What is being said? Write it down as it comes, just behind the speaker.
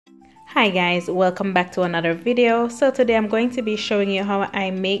Hi guys, welcome back to another video. So today I'm going to be showing you how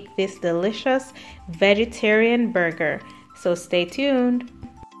I make this delicious vegetarian burger. So stay tuned.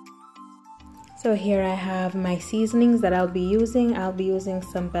 So here I have my seasonings that I'll be using. I'll be using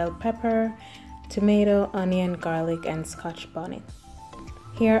some bell pepper, tomato, onion, garlic, and scotch bonnet.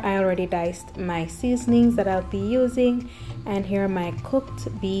 Here I already diced my seasonings that I'll be using, and here are my cooked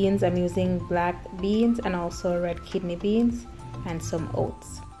beans. I'm using black beans and also red kidney beans and some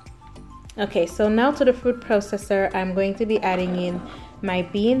oats. Okay, so now to the food processor, I'm going to be adding in my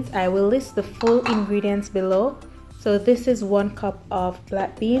beans. I will list the full ingredients below. So this is 1 cup of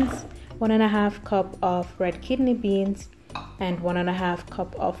black beans, 1.5 cup of red kidney beans, and 1.5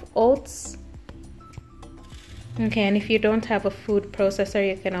 cup of oats. Okay, and if you don't have a food processor,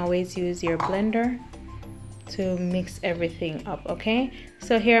 you can always use your blender to mix everything up. Okay,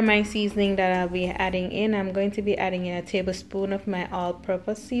 so here are my seasoning that I'll be adding in. I'm going to be adding in a tablespoon of my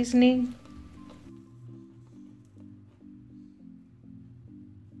all-purpose seasoning,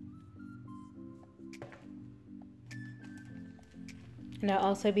 and I'll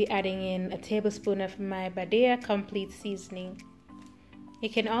also be adding in a tablespoon of my Badia Complete seasoning. You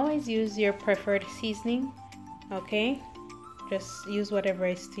can always use your preferred seasoning, okay? Just use whatever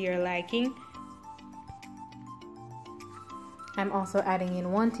is to your liking. I'm also adding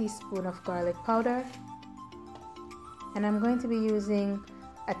in 1 teaspoon of garlic powder, and I'm going to be using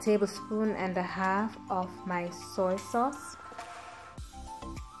a tablespoon and a half of my soy sauce.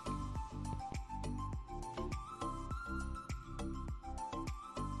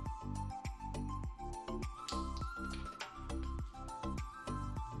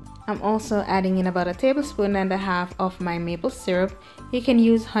 I'm also adding in about a tablespoon and a half of my maple syrup. You can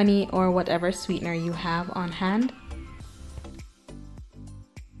use honey or whatever sweetener you have on hand.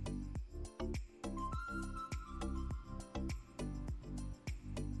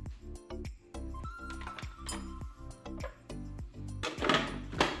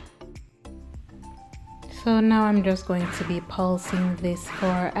 So now I'm just going to be pulsing this for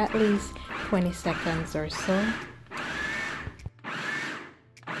at least 20 seconds or so.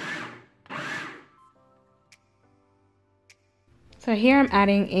 So here I'm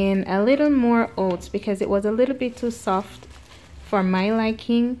adding in a little more oats because it was a little bit too soft for my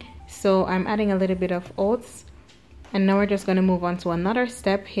liking. So I'm adding a little bit of oats. And now we're just going to move on to another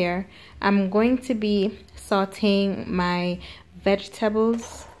step here. I'm going to be sauteing my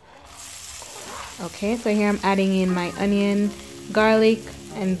vegetables. Okay, so here I'm adding in my onion, garlic,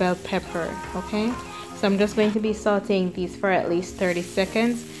 and bell pepper. Okay, so I'm just going to be sauteing these for at least 30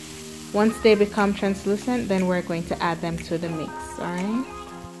 seconds. Once they become translucent, then we're going to add them to the mix. All right.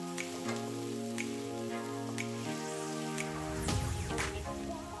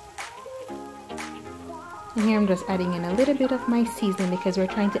 And here I'm just adding in a little bit of my seasoning because we're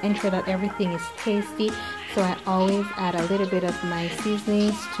trying to ensure that everything is tasty. So I always add a little bit of my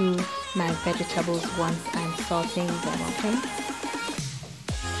seasonings to my vegetables once I'm sauteing them, okay?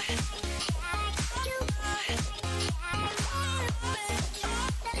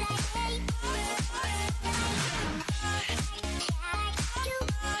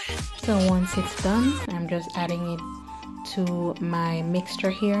 So once it's done, I'm just adding it to my mixture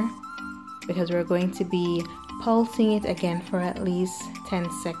here because we're going to be pulsing it again for at least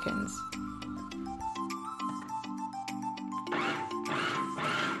 10 seconds.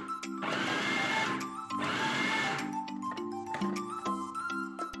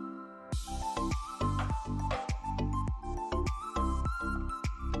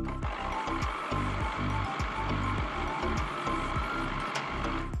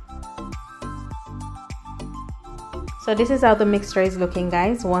 So this is how the mixture is looking,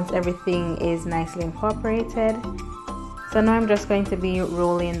 guys, once everything is nicely incorporated. So now I'm just going to be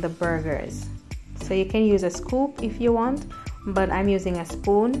rolling the burgers. So you can use a scoop if you want, but I'm using a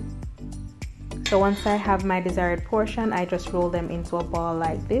spoon. So once I have my desired portion, I just roll them into a ball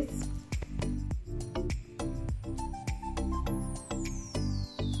like this.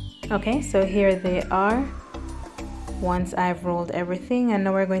 Okay, so here they are once I've rolled everything, and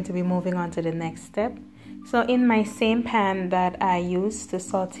now we're going to be moving on to the next step. So in my same pan that I used to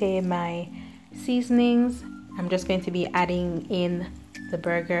saute my seasonings, I'm just going to be adding in the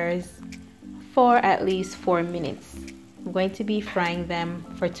burgers for at least 4 minutes. I'm going to be frying them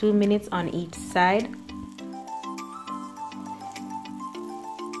for 2 minutes on each side.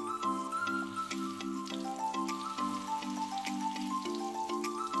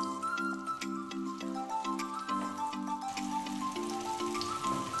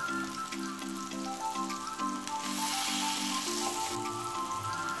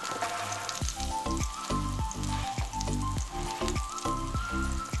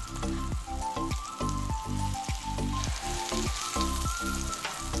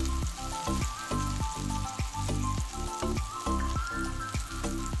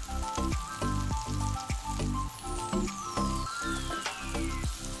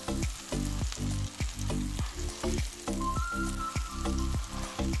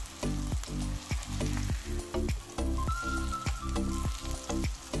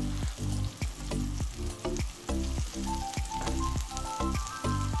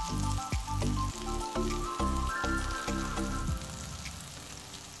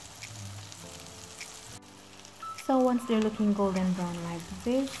 So once they're looking golden brown like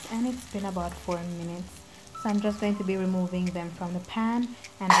this, and it's been about 4 minutes, so I'm just going to be removing them from the pan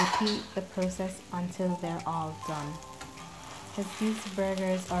and repeat the process until they're all done. Because these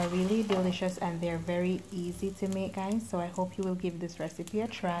burgers are really delicious and they're very easy to make, guys. So I hope you will give this recipe a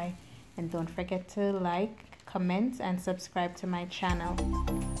try, and don't forget to like, comment, and subscribe to my channel.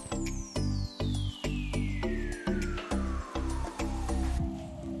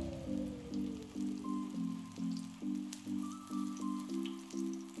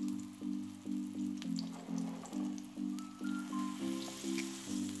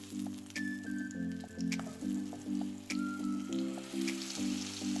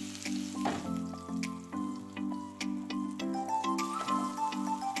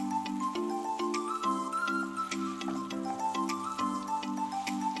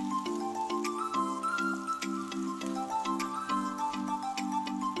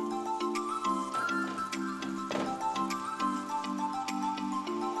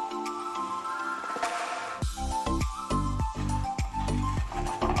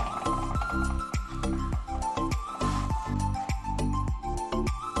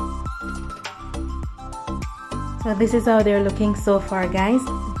 So this is how they're looking so far, guys.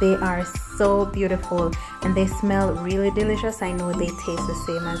 They are so beautiful and they smell really delicious. I know they taste the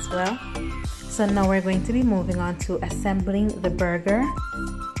same as well. So now we're going to be moving on to assembling the burger.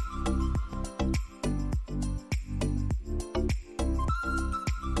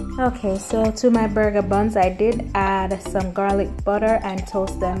 Okay, so to my burger buns, I did add some garlic butter and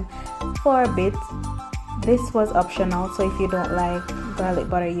toast them for a bit. This was optional, so if you don't like garlic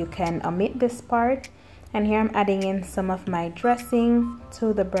butter, you can omit this part. And here I'm adding in some of my dressing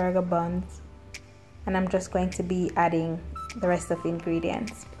to the burger buns, and I'm just going to be adding the rest of the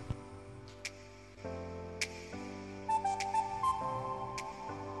ingredients.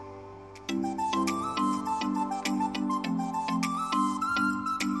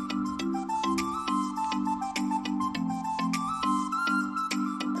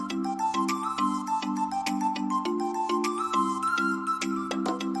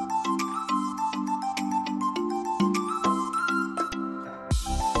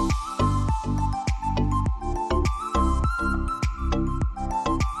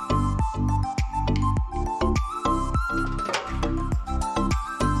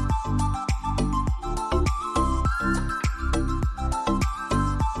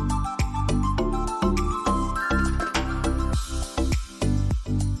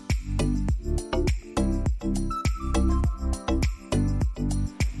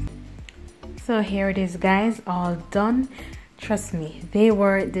 So here it is, guys, all done. Trust me, they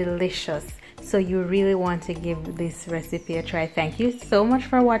were delicious. So you really want to give this recipe a try. Thank you so much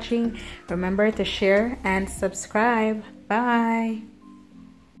for watching. Remember to share and subscribe. Bye.